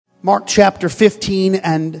Mark chapter 15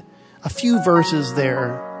 and a few verses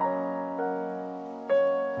there.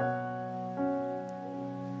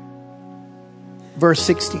 Verse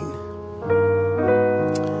 16.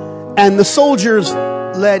 And the soldiers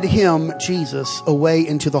led him, Jesus, away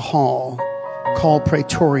into the hall called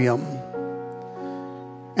Praetorium.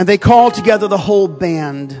 And they called together the whole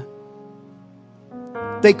band.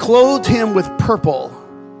 They clothed him with purple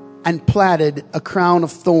and plaited a crown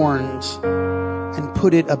of thorns and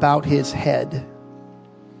put it about his head.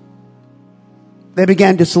 They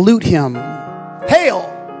began to salute him.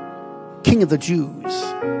 Hail, King of the Jews!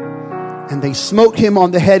 And they smote him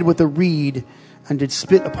on the head with a reed and did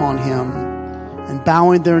spit upon him, and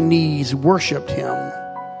bowing their knees worshipped him.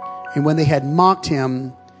 And when they had mocked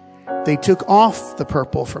him, they took off the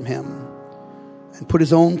purple from him and put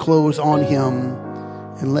his own clothes on him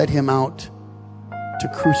and led him out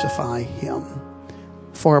to crucify him.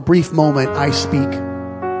 For a brief moment, I speak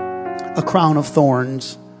a crown of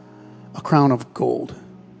thorns, a crown of gold.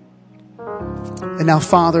 And now,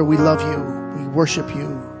 Father, we love you. We worship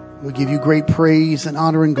you. We give you great praise and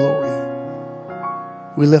honor and glory.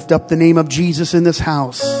 We lift up the name of Jesus in this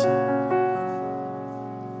house.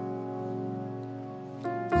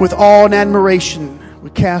 With awe and admiration,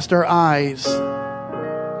 we cast our eyes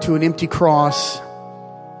to an empty cross,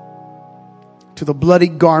 to the bloody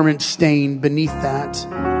garment stained beneath that,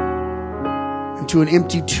 and to an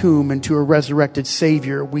empty tomb and to a resurrected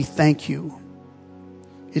Savior. We thank you.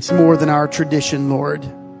 It's more than our tradition, Lord.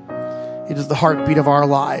 It is the heartbeat of our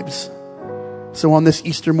lives. So on this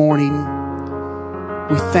Easter morning,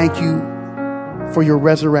 we thank you for your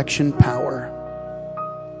resurrection power.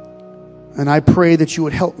 And I pray that you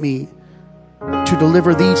would help me to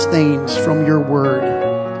deliver these things from your word,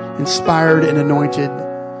 inspired and anointed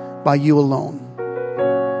by you alone.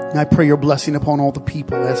 And I pray your blessing upon all the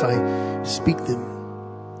people as I speak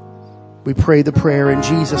them. We pray the prayer in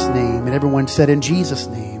Jesus' name. And everyone said, in Jesus'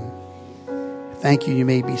 name. Thank you. You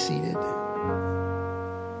may be seated.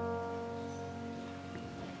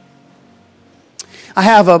 I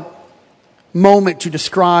have a moment to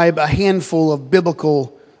describe a handful of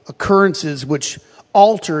biblical occurrences which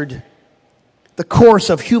altered the course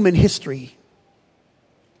of human history.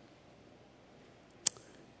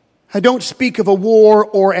 I don't speak of a war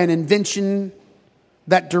or an invention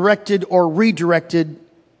that directed or redirected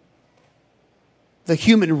the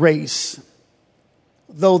human race,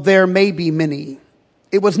 though there may be many.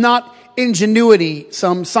 It was not ingenuity,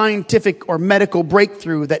 some scientific or medical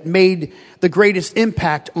breakthrough that made the greatest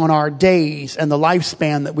impact on our days and the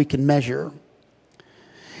lifespan that we can measure.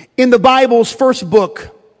 In the Bible's first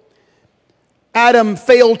book, Adam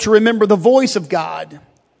failed to remember the voice of God.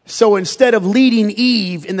 So instead of leading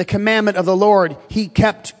Eve in the commandment of the Lord, he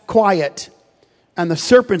kept quiet, and the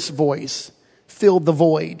serpent's voice filled the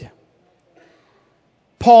void.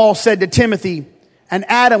 Paul said to Timothy, and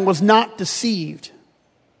Adam was not deceived.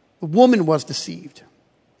 The woman was deceived.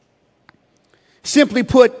 Simply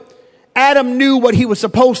put, Adam knew what he was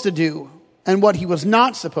supposed to do and what he was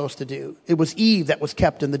not supposed to do. It was Eve that was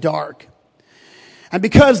kept in the dark. And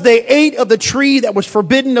because they ate of the tree that was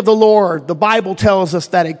forbidden of the Lord, the Bible tells us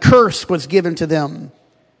that a curse was given to them,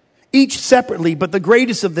 each separately, but the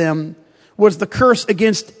greatest of them was the curse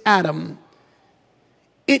against Adam.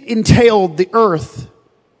 It entailed the earth.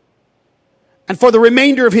 And for the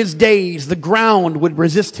remainder of his days, the ground would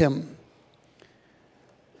resist him.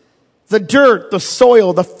 The dirt, the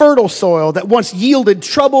soil, the fertile soil that once yielded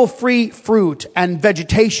trouble-free fruit and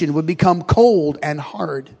vegetation would become cold and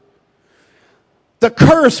hard. The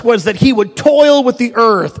curse was that he would toil with the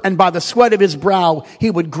earth, and by the sweat of his brow,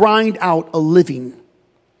 he would grind out a living.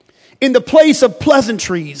 In the place of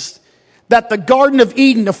pleasantries that the Garden of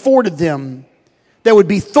Eden afforded them, there would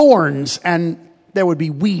be thorns and there would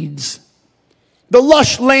be weeds. The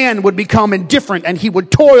lush land would become indifferent, and he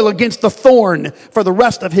would toil against the thorn for the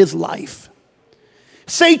rest of his life.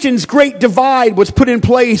 Satan's great divide was put in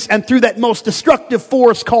place, and through that most destructive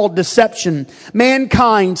force called deception,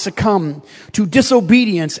 mankind succumbed to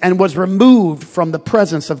disobedience and was removed from the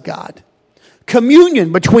presence of God.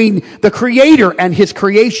 Communion between the Creator and his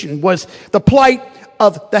creation was the plight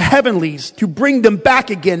of the heavenlies to bring them back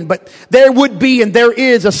again. But there would be and there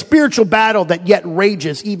is a spiritual battle that yet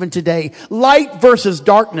rages even today. Light versus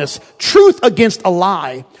darkness, truth against a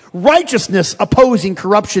lie, righteousness opposing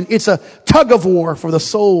corruption. It's a tug of war for the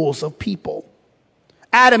souls of people.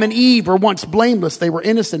 Adam and Eve were once blameless. They were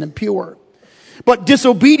innocent and pure. But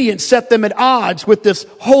disobedience set them at odds with this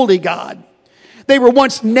holy God. They were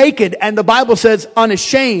once naked, and the Bible says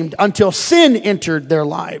unashamed, until sin entered their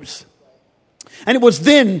lives. And it was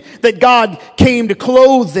then that God came to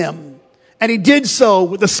clothe them And he did so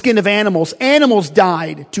with the skin of animals. Animals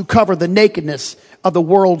died to cover the nakedness of the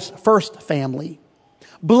world's first family.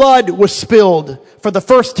 Blood was spilled for the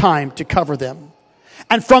first time to cover them.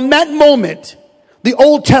 And from that moment, the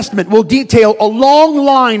Old Testament will detail a long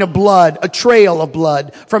line of blood, a trail of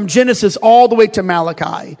blood, from Genesis all the way to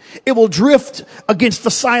Malachi. It will drift against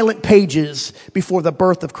the silent pages before the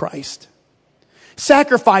birth of Christ.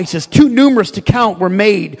 Sacrifices, too numerous to count, were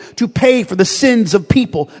made to pay for the sins of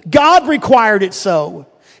people. God required it so.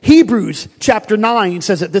 Hebrews chapter 9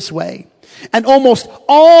 says it this way. And almost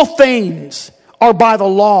all things are by the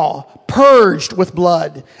law purged with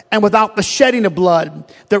blood, and without the shedding of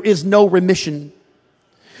blood, there is no remission.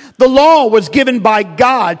 The law was given by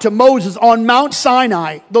God to Moses on Mount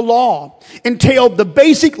Sinai. The law entailed the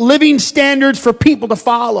basic living standards for people to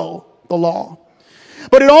follow the law.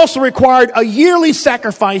 But it also required a yearly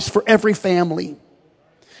sacrifice for every family.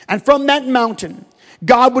 And from that mountain,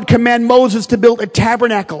 God would command Moses to build a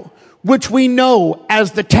tabernacle, which we know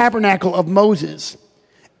as the tabernacle of Moses.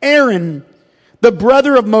 Aaron, the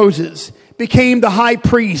brother of Moses, became the high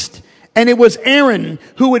priest. And it was Aaron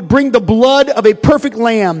who would bring the blood of a perfect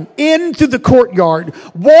lamb into the courtyard,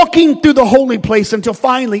 walking through the holy place until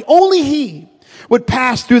finally only he would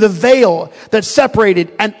pass through the veil that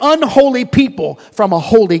separated an unholy people from a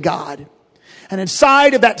holy God. And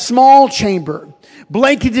inside of that small chamber,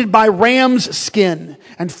 blanketed by ram's skin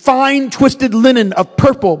and fine twisted linen of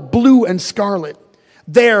purple, blue, and scarlet,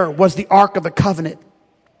 there was the Ark of the Covenant.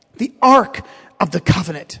 The Ark of the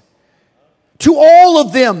Covenant. To all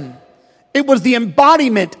of them, it was the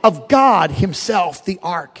embodiment of God himself, the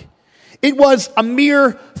ark. It was a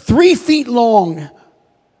mere 3 feet long,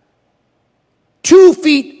 2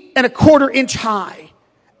 feet and a quarter inch high,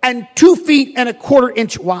 and 2 feet and a quarter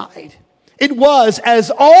inch wide. It was,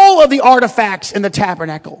 as all of the artifacts in the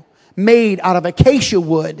tabernacle, made out of acacia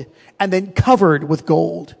wood and then covered with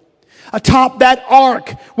gold. Atop that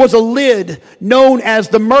ark was a lid known as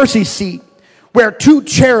the mercy seat, where 2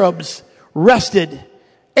 cherubs rested,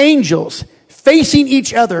 angels facing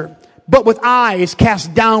each other, but with eyes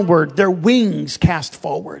cast downward, their wings cast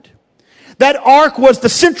forward. That ark was the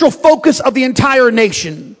central focus of the entire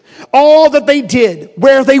nation. All that they did,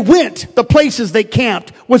 where they went, the places they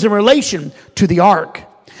camped, was in relation to the ark.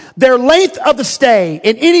 Their length of the stay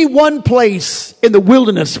in any one place in the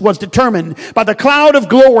wilderness was determined by the cloud of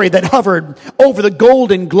glory that hovered over the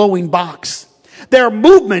golden glowing box. Their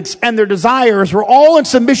movements and their desires were all in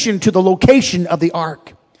submission to the location of the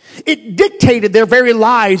ark. It dictated their very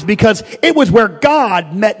lives because it was where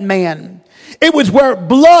God met man. It was where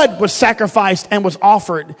blood was sacrificed and was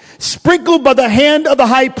offered, sprinkled by the hand of the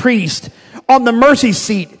high priest on the mercy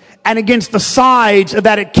seat and against the sides of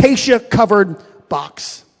that acacia-covered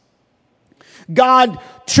box. God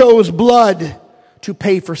chose blood to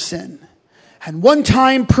pay for sin. And one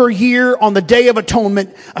time per year on the Day of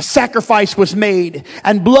Atonement, a sacrifice was made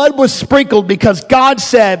and blood was sprinkled because God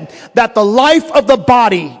said that the life of the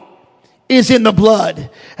body is in the blood.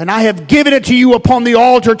 And I have given it to you upon the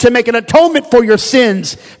altar to make an atonement for your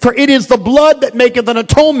sins. For it is the blood that maketh an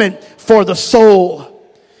atonement for the soul.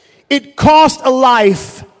 It cost a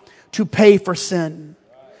life to pay for sin.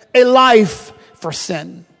 A life for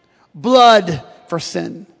sin. Blood for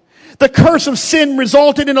sin. The curse of sin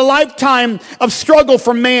resulted in a lifetime of struggle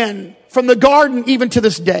for man, from the garden even to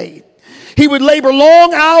this day. He would labor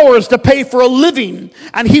long hours to pay for a living,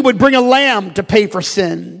 and he would bring a lamb to pay for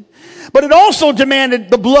sin. But it also demanded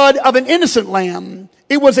the blood of an innocent lamb.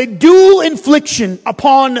 It was a dual infliction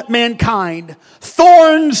upon mankind.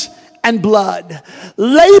 Thorns and blood.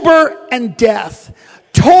 Labor and death.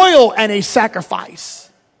 Toil and a sacrifice.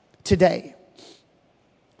 Today.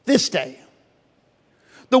 This day.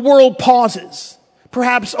 The world pauses.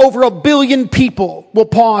 Perhaps over 1 billion people will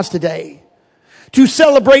pause today to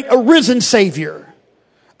celebrate a risen Savior.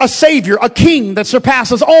 A Savior, a King that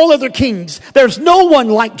surpasses all other kings. There's no one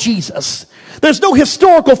like Jesus. There's no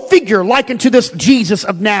historical figure likened to this Jesus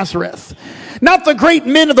of Nazareth. Not the great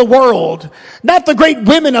men of the world. Not the great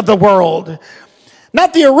women of the world.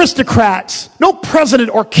 Not the aristocrats. No president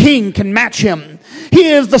or king can match him. He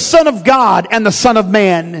is the Son of God and the Son of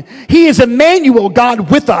Man. He is Emmanuel, God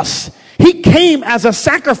with us. He came as a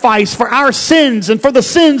sacrifice for our sins and for the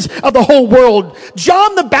sins of the whole world.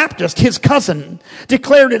 John the Baptist, his cousin,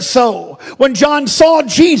 declared it so. When John saw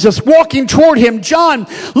Jesus walking toward him, John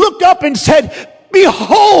looked up and said,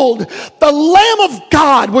 "Behold, the Lamb of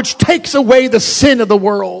God which takes away the sin of the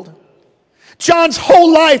world." John's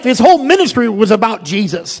whole life, his whole ministry was about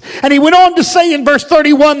Jesus. And he went on to say in verse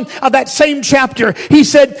 31 of that same chapter, he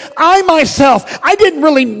said, I myself, I didn't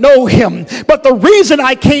really know him, but the reason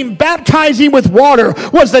I came baptizing with water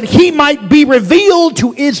was that he might be revealed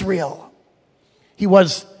to Israel. He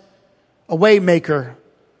was a way maker.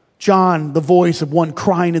 John, the voice of one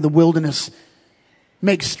crying in the wilderness,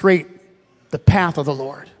 make straight the path of the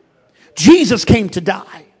Lord. Jesus came to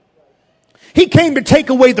die. He came to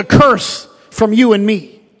take away the curse from you and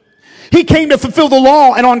me. He came to fulfill the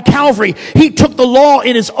law, and on Calvary, he took the law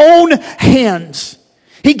in his own hands.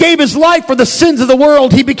 He gave his life for the sins of the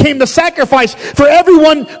world. He became the sacrifice for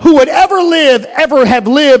everyone who would ever live, ever have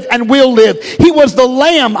lived, and will live. He was the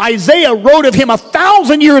lamb. Isaiah wrote of him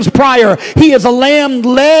 1,000 years prior. He is a lamb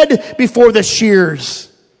led before the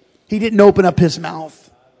shears. He didn't open up his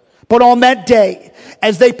mouth. But on that day,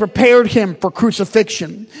 as they prepared him for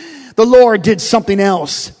crucifixion, the Lord did something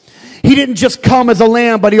else. He didn't just come as a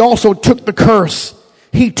lamb, but he also took the curse.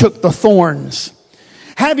 He took the thorns.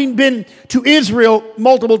 Having been to Israel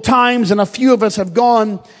multiple times, and a few of us have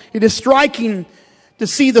gone, it is striking to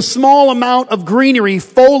see the small amount of greenery,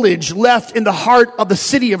 foliage left in the heart of the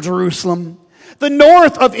city of Jerusalem. The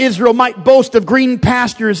north of Israel might boast of green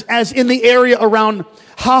pastures, as in the area around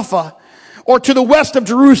Haifa, or to the west of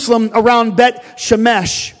Jerusalem around Bet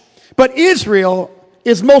Shemesh. But Israel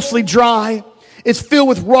is mostly dry. It's filled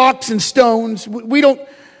with rocks and stones. We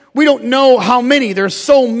don't know how many. There's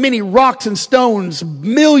so many rocks and stones,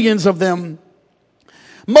 millions of them.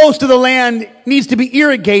 Most of the land needs to be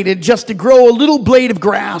irrigated just to grow a little blade of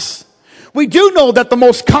grass. We do know that the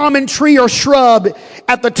most common tree or shrub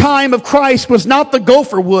at the time of Christ was not the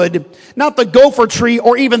gopher wood, not the gopher tree,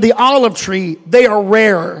 or even the olive tree. They are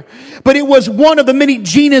rare. But it was one of the many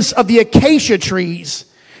genus of the acacia trees.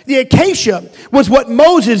 The acacia was what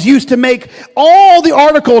Moses used to make all the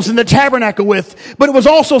articles in the tabernacle with, but it was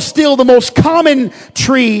also still the most common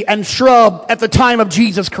tree and shrub at the time of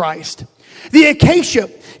Jesus Christ. The acacia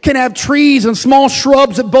can have trees and small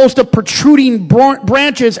shrubs that boast of protruding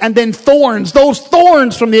branches and then thorns. Those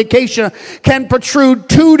thorns from the acacia can protrude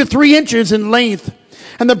 2 to 3 inches in length.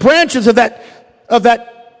 And the branches of that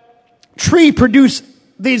tree produce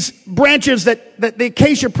these branches that the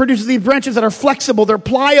acacia produces, these branches that are flexible, they're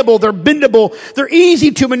pliable, they're bendable, they're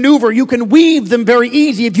easy to maneuver. You can weave them very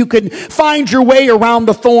easy if you can find your way around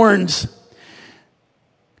the thorns.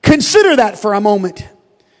 Consider that for a moment.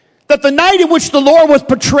 That the night in which the Lord was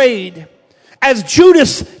betrayed, as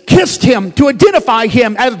Judas kissed him to identify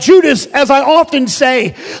him, as Judas, as I often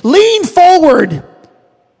say, leaned forward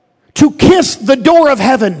to kiss the door of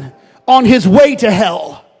heaven on his way to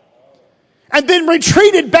hell, and then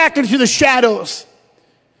retreated back into the shadows.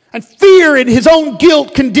 And fear and his own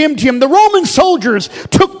guilt condemned him. The Roman soldiers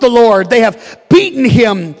took the Lord. They have beaten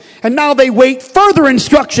him. And now they wait further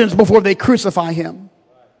instructions before they crucify him.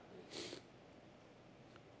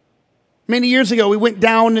 Many years ago, we went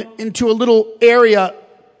down into a little area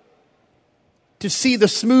to see the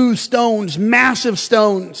smooth stones, massive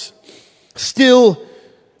stones, still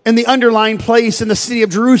in the underlying place in the city of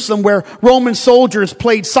Jerusalem where Roman soldiers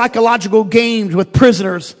played psychological games with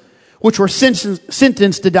prisoners which were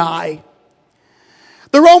sentenced to die.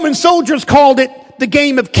 The Roman soldiers called it the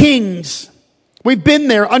game of kings. We've been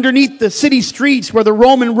there underneath the city streets where the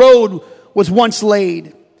Roman road was once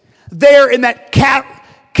laid. There in that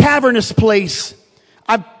cavernous place,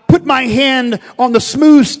 I put my hand on the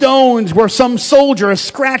smooth stones where some soldier has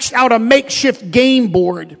scratched out a makeshift game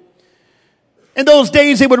board. In those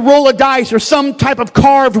days, they would roll a dice or some type of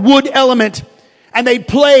carved wood element, and they'd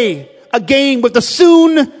play a game with the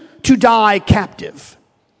soon-to-die captive.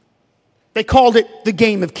 They called it the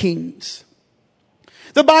game of kings.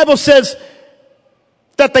 The Bible says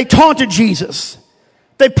that they taunted Jesus.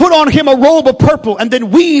 They put on him a robe of purple and then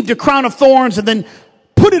weaved a crown of thorns and then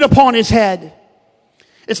put it upon his head.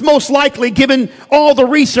 It's most likely, given all the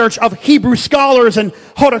research of Hebrew scholars and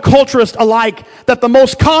horticulturists alike, that the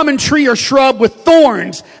most common tree or shrub with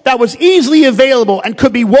thorns that was easily available and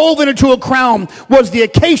could be woven into a crown was the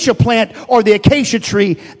acacia plant or the acacia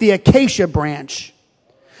tree, the acacia branch.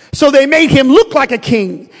 So they made him look like a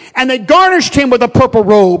king, and they garnished him with a purple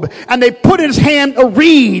robe, and they put in his hand a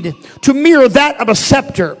reed to mirror that of a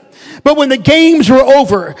scepter. But when the games were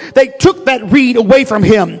over, they took that reed away from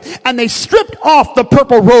him, and they stripped off the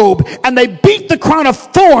purple robe, and they beat the crown of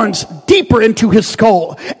thorns deeper into his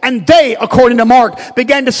skull. And they, according to Mark,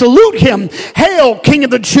 began to salute him, "Hail, King of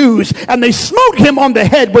the Jews!" And they smote him on the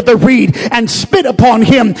head with a reed, and spit upon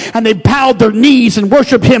him, and they bowed their knees and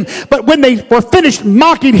worshipped him. But when they were finished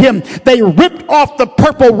mocking him, they ripped off the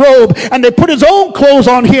purple robe, and they put his own clothes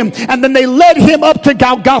on him, and then they led him up to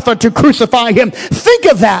Golgotha to crucify him. Think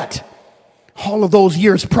of that. All of those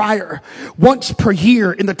years prior, once per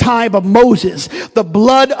year in the time of Moses, the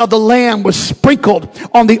blood of the lamb was sprinkled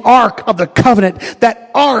on the ark of the covenant.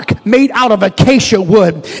 That ark made out of acacia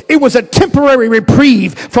wood. It was a temporary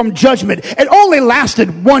reprieve from judgment. It only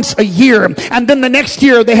lasted once a year, and then the next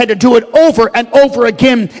year they had to do it over and over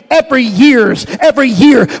again every year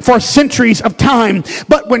for centuries of time.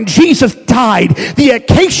 But when Jesus died, the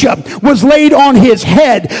acacia was laid on his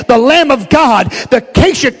head. The Lamb of God, the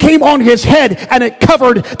acacia came on his head, and it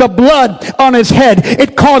covered the blood on his head.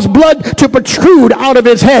 It caused blood to protrude out of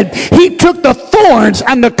his head. He took the thorns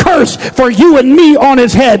and the curse for you and me on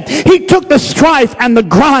his head. He took the strife and the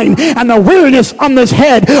grind and the weariness on his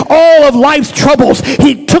head. All of life's troubles,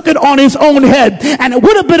 he took it on his own head. And it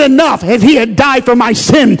would have been enough if he had died for my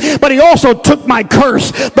sin, but he also took my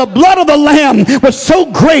curse. The blood of the Lamb was so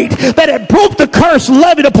great that it broke the curse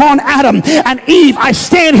levied upon Adam and Eve. I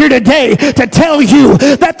stand here today to tell you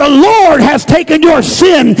that the Lord has taken your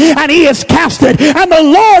sin and he has cast it, and the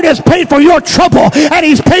Lord has paid for your trouble and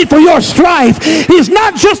he's paid for your strife. He's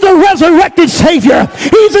not just a resurrected Savior,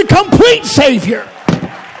 he's a complete Savior.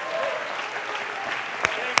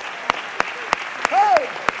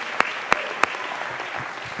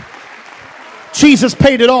 Jesus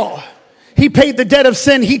paid it all. He paid the debt of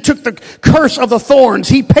sin. He took the curse of the thorns.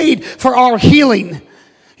 He paid for our healing.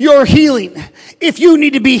 Your healing. If you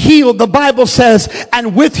need to be healed, the Bible says,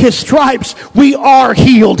 and with his stripes we are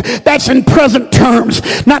healed. That's in present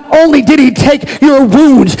terms. Not only did he take your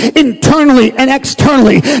wounds internally and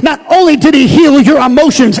externally, not only did he heal your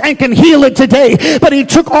emotions and can heal it today, but he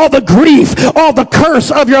took all the grief, all the curse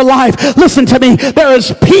of your life. Listen to me. There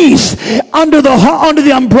is peace under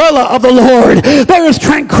the umbrella of the Lord. There is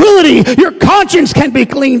tranquility. Your conscience can be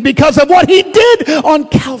cleaned because of what he did on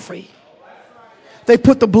Calvary. They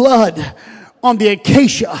put the blood on the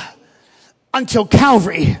acacia until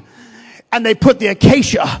Calvary, and they put the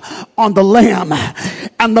acacia on the lamb.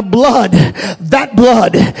 And the blood, that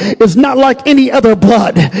blood is not like any other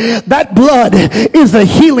blood. That blood is the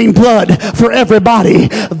healing blood for everybody.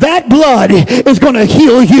 That blood is going to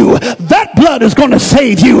heal you. That blood is going to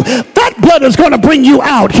save you. That blood is going to bring you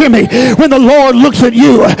out. Hear me. When the Lord looks at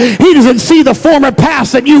you, he doesn't see the former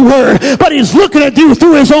past that you were, but he's looking at you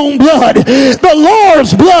through his own blood. The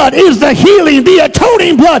Lord's blood is the healing, the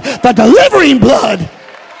atoning blood, the delivering blood.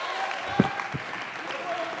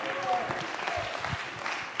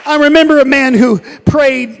 I remember a man who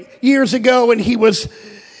prayed years ago, and he was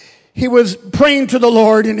praying to the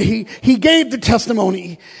Lord, and he gave the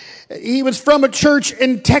testimony. He was from a church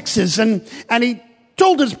in Texas, and he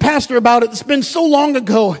told his pastor about it. It's been so long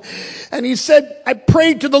ago. And he said, I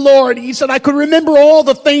prayed to the Lord. He said, I could remember all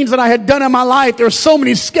the things that I had done in my life. There were so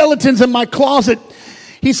many skeletons in my closet.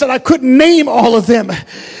 He said, I couldn't name all of them.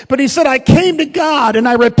 But he said, I came to God and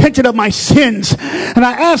I repented of my sins. And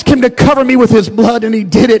I asked him to cover me with his blood, and he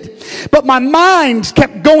did it. But my mind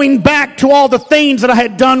kept going back to all the things that I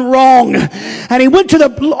had done wrong. And he went to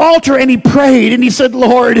the altar and he prayed, and he said,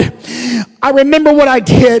 Lord, I remember what I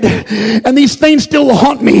did, and these things still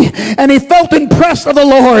haunt me. And he felt impressed of the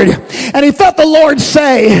Lord. And he felt the Lord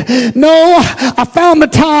say, no, I found the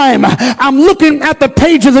time. I'm looking at the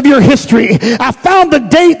pages of your history. I found the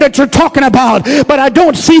date that you're talking about, but I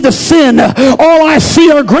don't see the sin. All I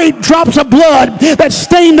see are great drops of blood that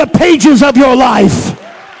stain the pages of your life.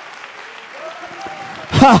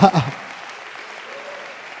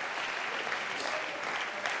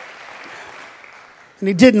 And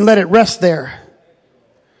he didn't let it rest there.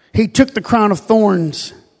 He took the crown of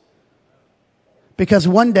thorns, because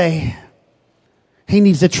one day he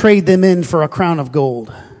needs to trade them in for a crown of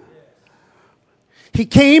gold. He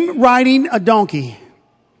came riding a donkey,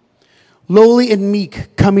 lowly and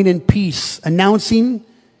meek, coming in peace, announcing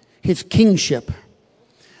his kingship.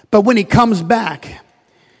 But when he comes back,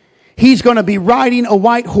 he's going to be riding a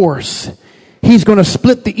white horse. He's going to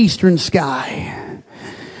split the eastern sky.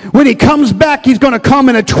 When he comes back, he's going to come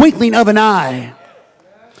in a twinkling of an eye.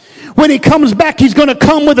 When he comes back, he's going to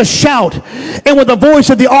come with a shout and with the voice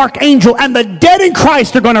of the archangel, and the dead in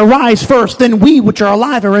Christ are going to rise first. Then we which are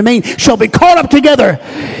alive and remain shall be caught up together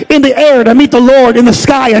in the air to meet the Lord in the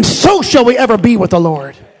sky, and so shall we ever be with the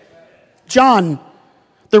Lord. John,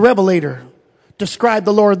 the Revelator, described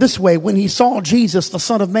the Lord this way when he saw Jesus, the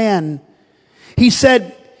Son of Man. He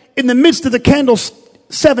said, in the midst of the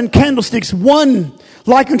 7 candlesticks, one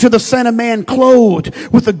like unto the Son of Man, clothed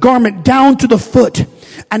with a garment down to the foot,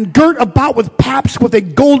 and girt about with paps with a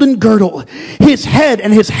golden girdle. His head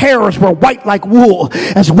and his hairs were white like wool,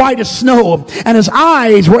 as white as snow, and his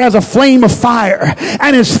eyes were as a flame of fire,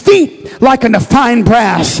 and his feet like unto fine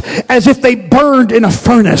brass, as if they burned in a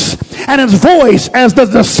furnace, and his voice as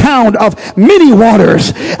the sound of many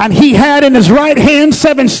waters. And he had in his right hand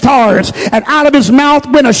 7 stars, and out of his mouth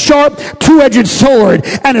went a sharp 2-edged sword,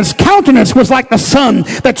 and his countenance was like the sun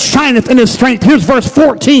that shineth in his strength. Here's verse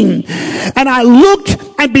 14. And I looked,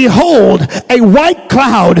 and behold, a white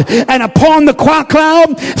cloud, and upon the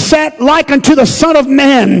cloud sat like unto the Son of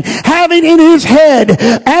Man, having on his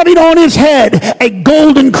head a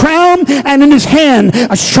golden crown, and in his hand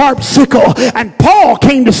a sharp sickle. And Paul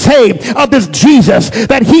came to say of this Jesus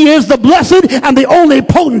that he is the blessed and the only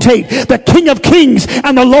potentate, the King of kings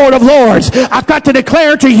and the Lord of lords. I've got to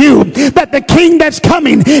declare to you that the King that's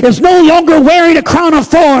coming is no longer wearing a crown of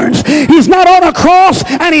thorns. He's not on a cross,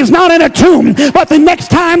 and he's not in a tomb. But the next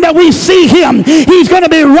time that we see him, he's going to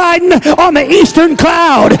be riding on the eastern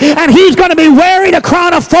cloud, and he's going to be wearing a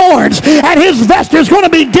crown of thorns, and his vest is going to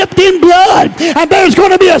be dipped in blood, and there's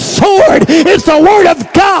going to be a sword. It's the word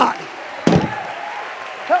of God.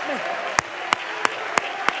 Help me.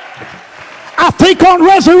 I think on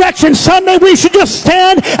Resurrection Sunday we should just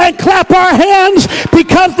stand and clap our hands,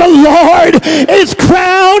 because the Lord is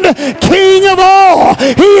crowned King of all.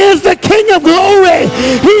 He is the King of glory.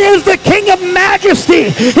 He is the King of majesty.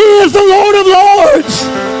 He is the Lord of lords.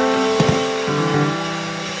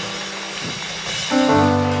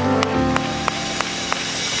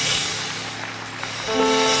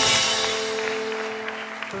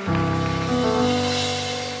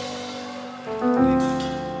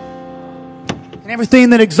 Everything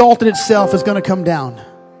that exalted itself is going to come down.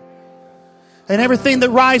 And everything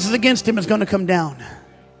that rises against him is going to come down.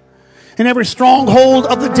 And every stronghold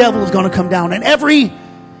of the devil is going to come down. And every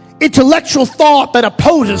intellectual thought that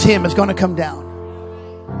opposes him is going to come down.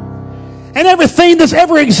 And everything that's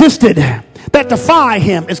ever existed that defy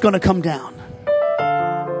him is going to come down.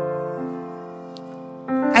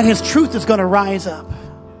 And his truth is going to rise up.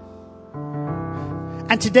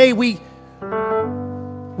 And today we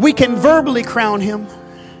can verbally crown him.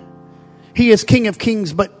 He is King of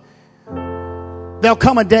kings, but there'll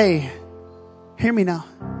come a day, hear me now,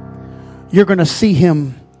 you're going to see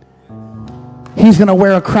him. He's going to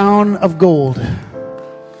wear a crown of gold.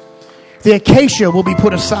 The acacia will be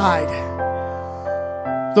put aside.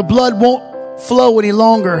 The blood won't flow any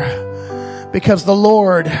longer, because the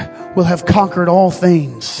Lord will have conquered all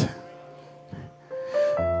things.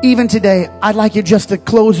 Even today, I'd like you just to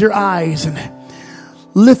close your eyes and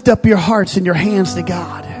lift up your hearts and your hands to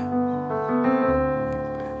God.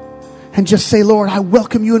 And just say, Lord, I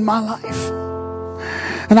welcome you in my life.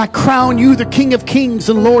 And I crown you the King of kings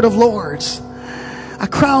and Lord of lords. I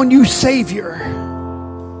crown you Savior.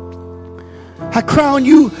 I crown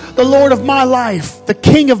you the Lord of my life, the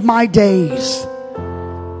King of my days,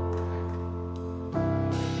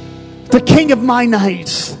 the King of my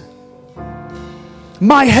nights,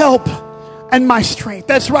 my help and my strength.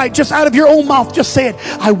 That's right. Just out of your own mouth, just say it.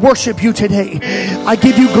 I worship you today. I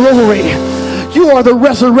give you glory. You are the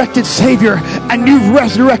resurrected Savior, and you've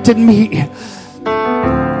resurrected me.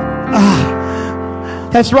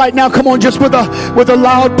 That's right. Now come on, just with a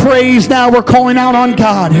loud praise. Now we're calling out on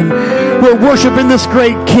God, and we're worshiping this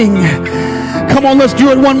great King. Come on, let's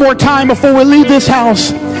do it one more time before we leave this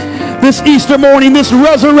house. This Easter morning, this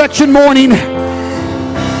resurrection morning.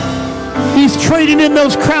 He's trading in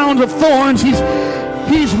those crowns of thorns.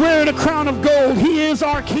 He's wearing a crown of gold. He is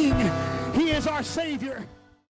our King. He is our Savior.